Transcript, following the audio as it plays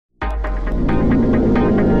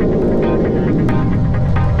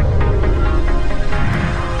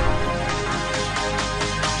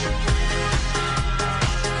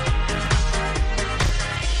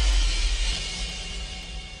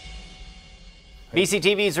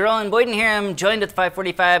BCTV's Roland Boyden here. I'm joined at the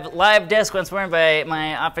 545 live desk once more by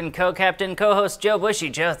my often co-captain, co-host Joe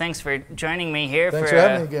Bushey. Joe, thanks for joining me here thanks for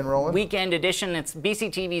having me again, Roland. Weekend edition. It's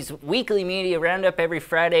BCTV's weekly media roundup. Every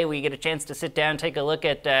Friday we get a chance to sit down, take a look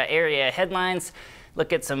at area headlines,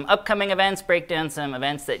 look at some upcoming events, break down some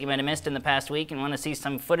events that you might have missed in the past week and want to see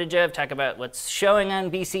some footage of, talk about what's showing on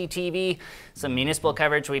BCTV, some municipal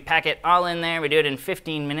coverage. We pack it all in there. We do it in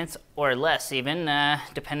 15 minutes or less even,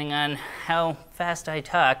 depending on how fast I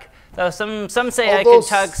talk. Though some say I could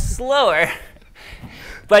talk slower.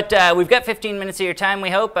 But we've got 15 minutes of your time, we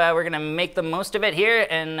hope. We're going to make the most of it here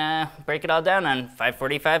and break it all down on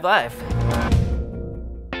 545 Live.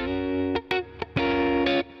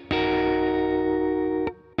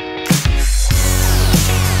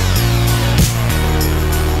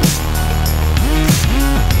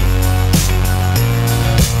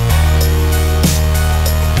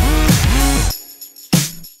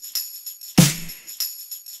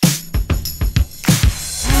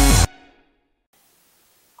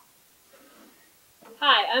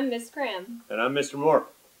 Hi, I'm Miss Cram. And I'm Mr. Moore.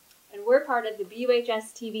 And we're part of the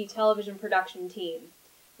BUHS TV television production team.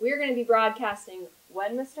 We're going to be broadcasting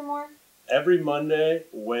when, Mr. Moore? Every Monday,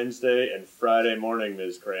 Wednesday, and Friday morning,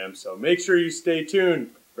 Ms. Cram. So make sure you stay tuned,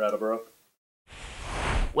 Brattleboro.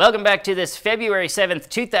 Welcome back to this February 7th,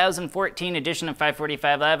 2014 edition of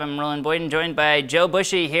 545 Live. I'm Roland Boyden, joined by Joe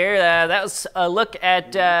Bushey here. That was a look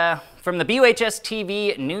at from the BUHS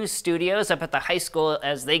TV news studios up at the high school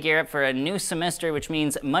as they gear up for a new semester, which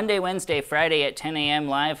means Monday, Wednesday, Friday at 10 a.m.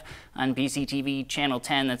 live on BCTV Channel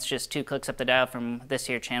 10. That's just 2 clicks up the dial from this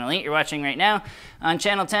here Channel 8 you're watching right now. On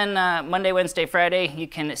Channel 10, Monday, Wednesday, Friday, you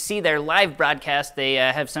can see their live broadcast. They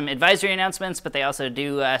have some advisory announcements, but they also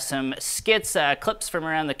do some skits, clips from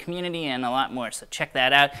around the community, and a lot more. So check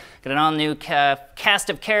that out. Got an all-new cast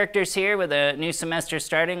of characters here with a new semester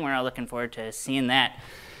starting. We're all looking forward to seeing that.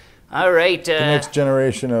 All right. The next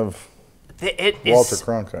generation of Walter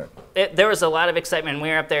Cronkite. There was a lot of excitement. We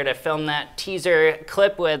were up there to film that teaser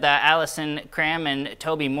clip with Allison Cram and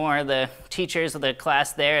Toby Moore, the teachers of the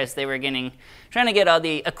class there, as they were trying to get all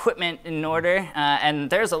the equipment in order. And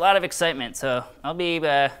there's a lot of excitement. So I'll be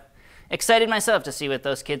excited myself to see what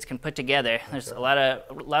those kids can put together. There's a lot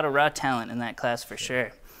of raw talent in that class for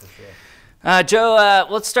sure. Joe,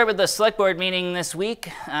 let's start with the select board meeting this week.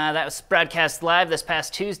 That was broadcast live this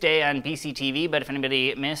past Tuesday on BCTV, but if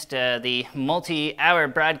anybody missed the multi-hour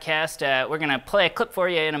broadcast, we're going to play a clip for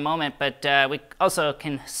you in a moment, but we also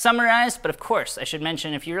can summarize. But of course, I should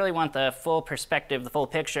mention, if you really want the full perspective, the full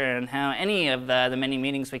picture, and how any of the many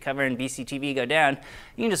meetings we cover in BCTV go down,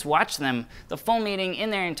 you can just watch them, the full meeting in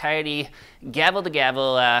their entirety, gavel to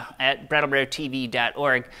gavel at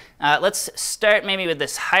BrattleBoroTV.org. Let's start maybe with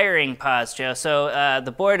this hiring pause, Joe. So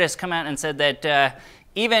the board has come out and said that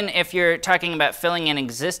even if you're talking about filling an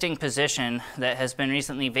existing position that has been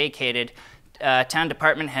recently vacated, town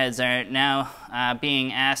department heads are now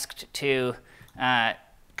being asked to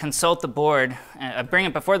consult the board, bring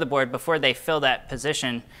it before the board before they fill that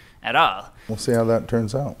position at all. We'll see how that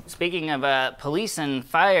turns out. Speaking of police and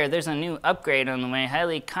fire, there's a new upgrade on the way,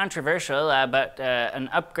 highly controversial, but an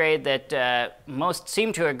upgrade that most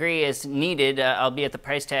seem to agree is needed, albeit the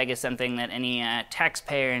price tag is something that any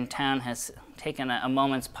taxpayer in town has taken a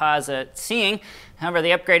moment's pause at seeing. However,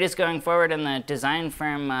 the upgrade is going forward, and the design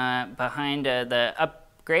firm behind the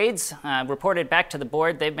upgrades reported back to the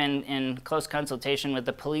board. They've been in close consultation with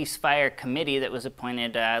the Police Fire Committee that was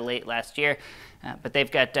appointed late last year. But they've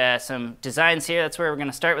got some designs here. That's where we're going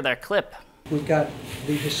to start with our clip. We've got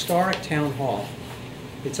the historic town hall.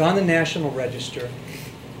 It's on the National Register.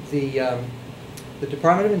 The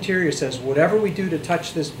Department of Interior says whatever we do to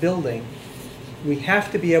touch this building, we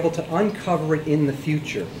have to be able to uncover it in the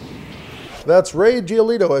future. That's Ray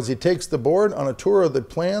Giolito as he takes the board on a tour of the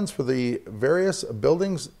plans for the various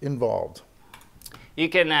buildings involved. You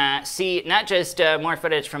can see not just more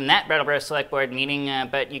footage from that Brattleboro Select Board meeting,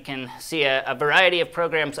 but you can see a variety of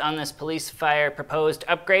programs on this police fire proposed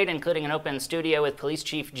upgrade, including an open studio with Police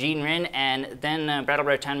Chief Gene Rinn and then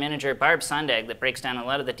Brattleboro Town Manager Barb Sondag that breaks down a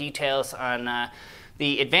lot of the details on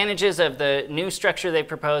the advantages of the new structure they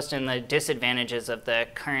proposed and the disadvantages of the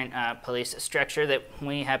current police structure that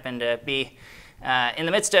we happen to be in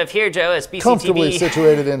the midst of here, Joe, as BCTV comfortably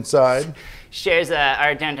situated inside. Shares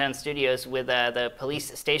our downtown studios with the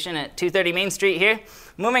police station at 230 Main Street here.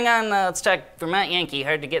 Moving on, let's talk Vermont Yankee.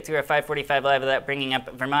 Hard to get through a 545 Live without bringing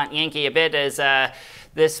up Vermont Yankee a bit, as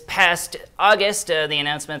this past August, the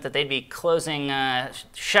announcement that they'd be closing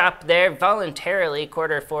shop there voluntarily,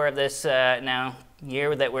 Q4 of this now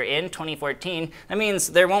year that we're in, 2014. That means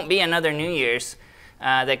there won't be another New Year's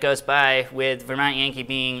that goes by with Vermont Yankee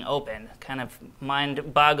being open. Kind of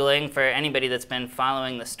mind-boggling for anybody that's been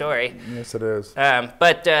following the story. Yes, it is.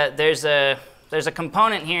 But there's a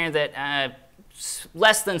component here that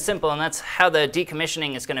less than simple, and that's how the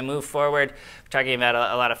decommissioning is going to move forward. We're talking about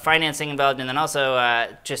a lot of financing involved, and then also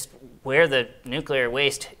just where the nuclear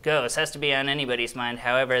waste goes has to be on anybody's mind,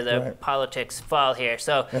 however the politics fall here.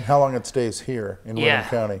 So, and how long it stays here in William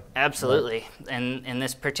County. Absolutely. And in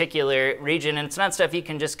this particular region, and it's not stuff you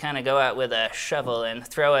can just kind of go out with a shovel and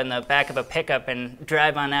throw in the back of a pickup and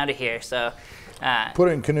drive on out of here. So put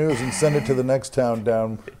it in canoes and send it to the next town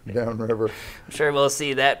downriver. I'm sure we'll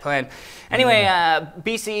see that plan. Anyway,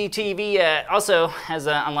 BC TV also has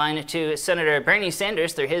a line to Senator Bernie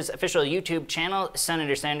Sanders through his official YouTube channel,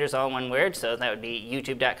 Senator Sanders, all one word. So that would be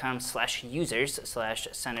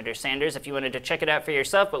youtube.com/users/Senator Sanders if you wanted to check it out for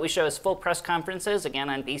yourself. But we show his full press conferences, again,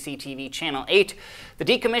 on BC TV Channel 8. The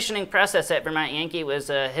decommissioning process at Vermont Yankee was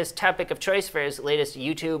his topic of choice for his latest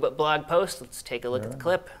YouTube blog post. Let's take a look at the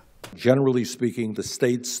clip. Generally speaking, the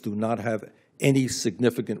states do not have any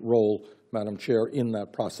significant role, Madam Chair, in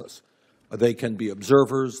that process. They can be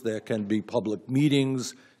observers, there can be public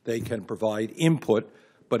meetings, they can provide input,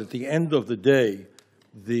 but at the end of the day,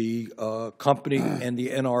 the company and the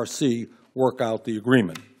NRC work out the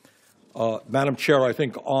agreement. Madam Chair, I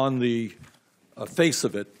think on the face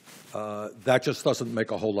of it, that just doesn't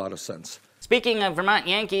make a whole lot of sense. Speaking of Vermont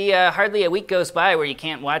Yankee, hardly a week goes by where you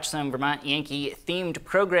can't watch some Vermont Yankee-themed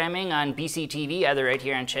programming on BC TV, either right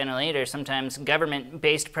here on Channel 8 or sometimes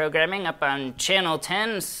government-based programming up on Channel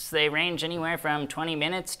 10. They range anywhere from 20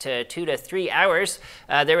 minutes to 2 to 3 hours.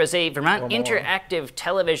 There was a Vermont Interactive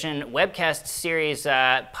Television webcast series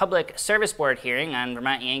public service board hearing on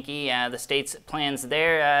Vermont Yankee, the state's plans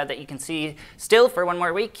there that you can see still for one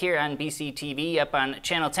more week here on BC TV up on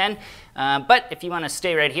Channel 10. But if you want to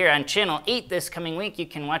stay right here on Channel 8 this coming week, you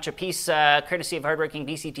can watch a piece courtesy of hardworking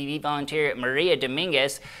BCTV volunteer Maria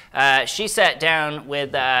Dominguez. She sat down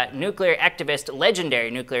with legendary nuclear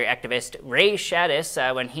activist Ray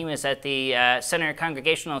Shaddis when he was at the Center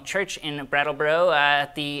Congregational Church in Brattleboro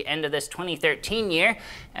at the end of this 2013 year.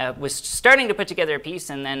 Was starting to put together a piece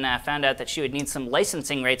and then found out that she would need some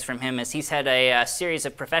licensing rights from him, as he's had a series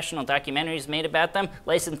of professional documentaries made about them.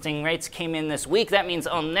 Licensing rights came in this week. That means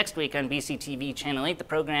all next week on BCTV Channel 8, the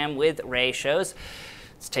program with Ray shows.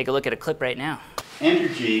 Let's take a look at a clip right now.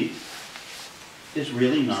 Entergy is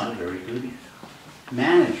really not a very good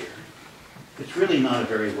manager. It's really not a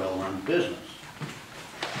very well-run business.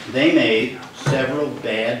 They made several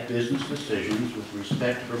bad business decisions with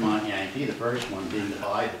respect to Vermont Yankee, the first one being to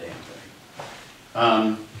buy the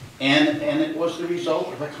damn thing. And it was the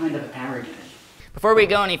result of a kind of arrogance. Before we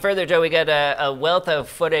go any further, Joe, we got a wealth of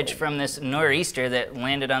footage from this nor'easter that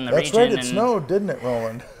landed on the region. That's right, it snowed, didn't it,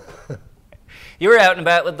 Roland? You were out and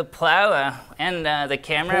about with the plow and the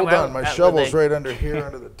camera. Hold on, my shovel's right under here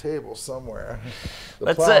under the table somewhere.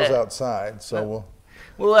 The plow's outside, so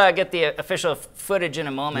we'll get the official footage in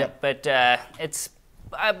a moment, but it's,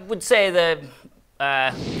 I would say the,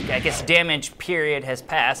 I guess, damage period has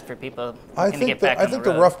passed for people looking to get back on the road. I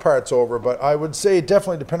think the rough part's over, but I would say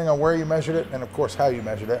definitely depending on where you measured it and, of course, how you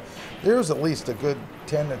measured it, there's at least a good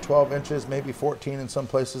 10 to 12 inches, maybe 14 in some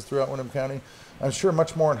places throughout Windham County. I'm sure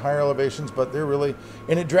much more in higher elevations, but they're really,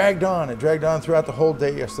 and it dragged on. It dragged on throughout the whole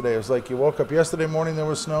day yesterday. It was like you woke up yesterday morning, there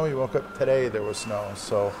was snow. You woke up today, there was snow.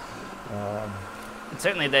 So, and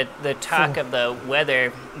certainly the talk of the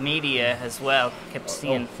weather media as well kept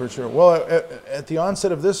seeing. Oh, for sure. Well, at the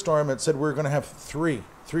onset of this storm, it said we're going to have three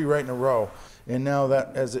right in a row. And now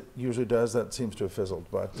that, as it usually does, that seems to have fizzled.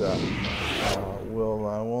 But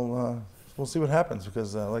we'll see what happens,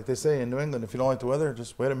 because like they say in New England, if you don't like the weather,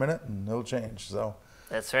 just wait a minute and it'll change. So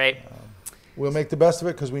that's right. We'll make the best of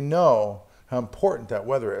it, because we know how important that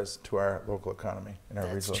weather is to our local economy and our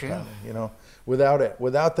regional economy. You know,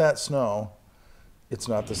 without that snow, it's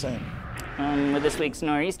not the same. With this week's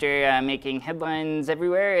nor'easter making headlines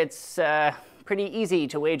everywhere, it's pretty easy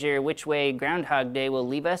to wager which way Groundhog Day will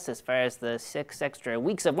leave us as far as the 6 extra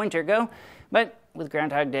weeks of winter go. But with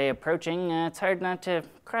Groundhog Day approaching, it's hard not to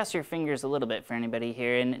cross your fingers a little bit for anybody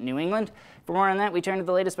here in New England. For more on that, we turn to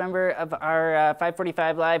the latest member of our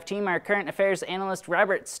 545 Live team, our current affairs analyst,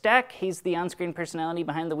 Robert Stack. He's the on-screen personality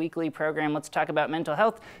behind the weekly program Let's Talk About Mental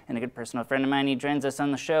Health, and a good personal friend of mine. He joins us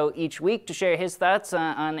on the show each week to share his thoughts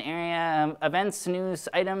on area events, news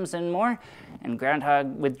items, and more. And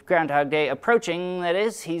with Groundhog Day approaching, that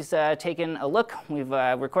is, he's taken a look. We've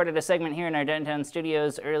recorded a segment here in our downtown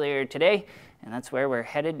studios earlier today, and that's where we're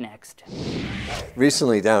headed next.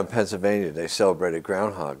 Recently down in Pennsylvania, they celebrated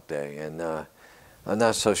Groundhog Day, and I'm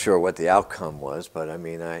not so sure what the outcome was, but I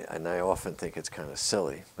mean, I often think it's kind of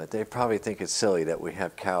silly. But they probably think it's silly that we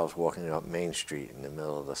have cows walking up Main Street in the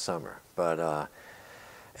middle of the summer. But,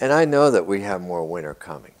 and I know that we have more winter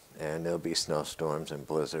coming, and there'll be snowstorms and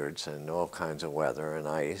blizzards and all kinds of weather and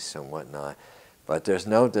ice and whatnot. But there's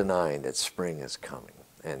no denying that spring is coming,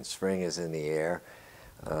 and spring is in the air.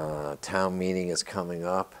 Town meeting is coming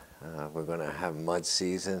up. We're going to have mud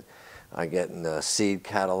season. I'm getting seed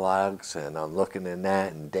catalogs, and I'm looking in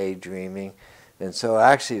that and daydreaming. And so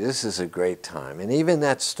actually this is a great time. And even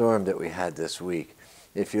that storm that we had this week,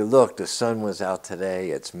 if you look, the sun was out today,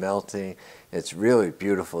 it's melting, it's really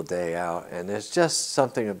beautiful day out, and there's just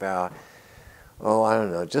something about, oh, I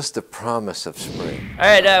don't know, just the promise of spring. All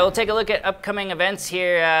right, we'll take a look at upcoming events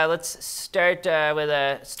here. Let's start with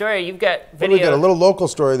a story. You've got video. Well, we got a little local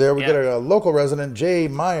story there. We got a local resident, Jay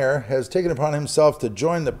Meyer, has taken upon himself to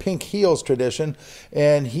join the Pink Heels tradition,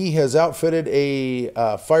 and he has outfitted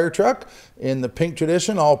a fire truck in the pink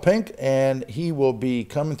tradition, all pink, and he will be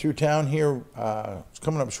coming through town here,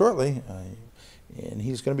 coming up shortly. And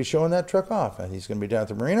he's going to be showing that truck off. And he's going to be down at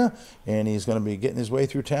the marina, and he's going to be getting his way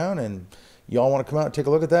through town, and y'all want to come out and take a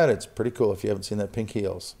look at that? It's pretty cool if you haven't seen that Pink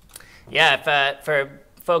Heels. Yeah, for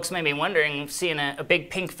folks maybe wondering, seeing a big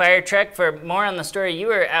pink fire truck. For more on the story, you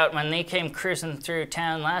were out when they came cruising through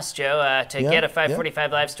town last, Joe, to get a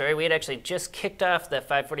 545 Live story. We had actually just kicked off the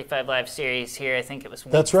 545 Live series here. I think it was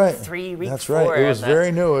week 3, week 4. That's right. It was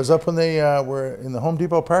very new. It was up when they were in the Home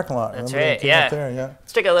Depot parking lot. That's Remember right, yeah. There, yeah.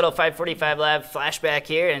 Let's take a little 545 Live flashback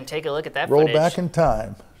here and take a look at that Roll footage. back in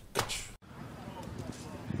time.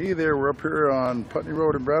 Hey there, we're up here on Putney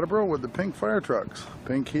Road in Brattleboro with the pink fire trucks.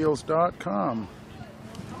 pinkheels.com.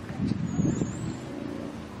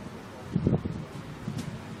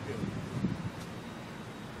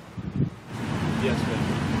 Yes,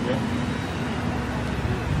 ma'am. Yeah.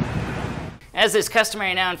 As is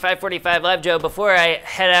customary now in 545 Live, Joe, before I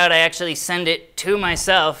head out, I actually send it to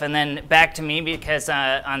myself and then back to me because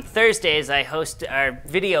on Thursdays I host our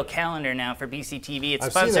video calendar now for BCTV. It's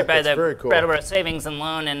sponsored by the Brattleboro Savings and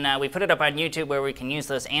Loan, and we put it up on YouTube where we can use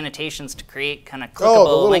those annotations to create kind of clickable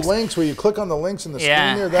the little links where you click on the links in the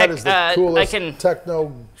screen there. That is the coolest I can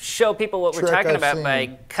techno show people what we're talking about seen.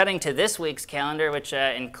 by cutting to this week's calendar, which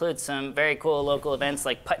includes some very cool local events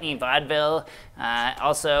like Putney Vaudeville,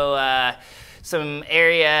 also some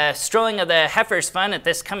area strolling of the Heifers fun at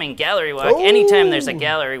this coming gallery walk. Ooh. Anytime there's a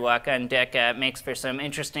gallery walk on deck, makes for some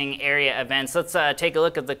interesting area events. Let's take a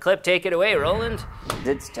look at the clip. Take it away, Roland.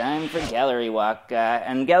 It's time for gallery walk,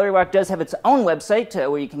 and gallery walk does have its own website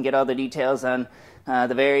where you can get all the details on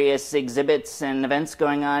the various exhibits and events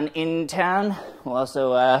going on in town. We'll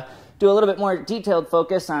also do a little bit more detailed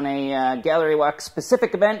focus on a gallery walk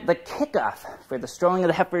specific event, the kickoff for the Strolling of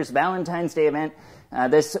the Heifers Valentine's Day event.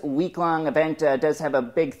 This week-long event does have a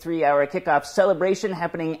big 3-hour kickoff celebration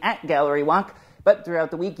happening at Gallery Walk, but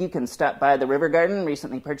throughout the week you can stop by the River Garden,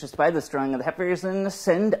 recently purchased by the Strolling of the Heifers, and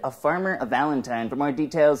send a farmer a Valentine. For more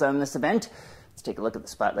details on this event, let's take a look at the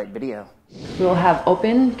Spotlight video. We will have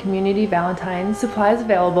open community Valentine supplies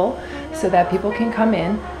available so that people can come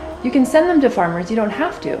in. You can send them to farmers, you don't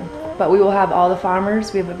have to, but we will have all the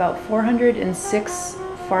farmers. We have about 406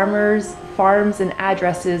 farms and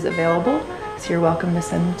addresses available. So you're welcome to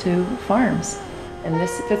send them to farms. And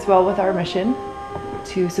this fits well with our mission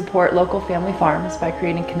to support local family farms by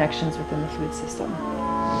creating connections within the food system.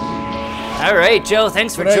 All right, Joe,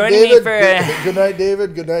 thanks for joining me for... Good night,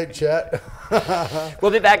 David. Good night, chat.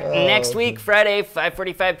 We'll be back next week, Friday,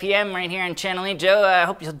 5:45 p.m. right here on Channel 8. Joe, I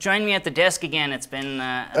hope you'll join me at the desk again. It's been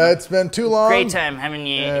too long. Great time having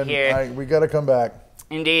you here. We got to come back.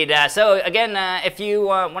 Indeed. So again, if you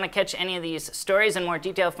want to catch any of these stories in more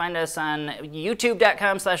detail, find us on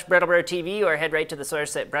youtube.com/Brattleboro TV or head right to the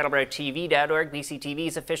source at BrattleboroTV.org,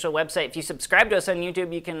 BCTV's official website. If you subscribe to us on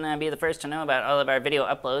YouTube, you can be the first to know about all of our video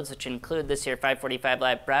uploads, which include this here 545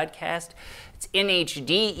 Live broadcast. It's in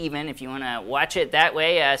HD even, if you want to watch it that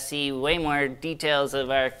way, see way more details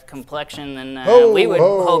of our complexion than we would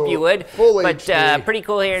hope you would. But pretty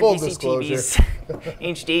cool here in BCTV's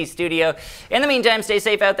HD studio. In the meantime, stay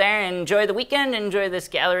safe out there, enjoy the weekend, enjoy this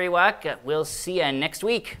gallery walk. We'll see you next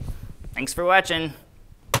week. Thanks for watching.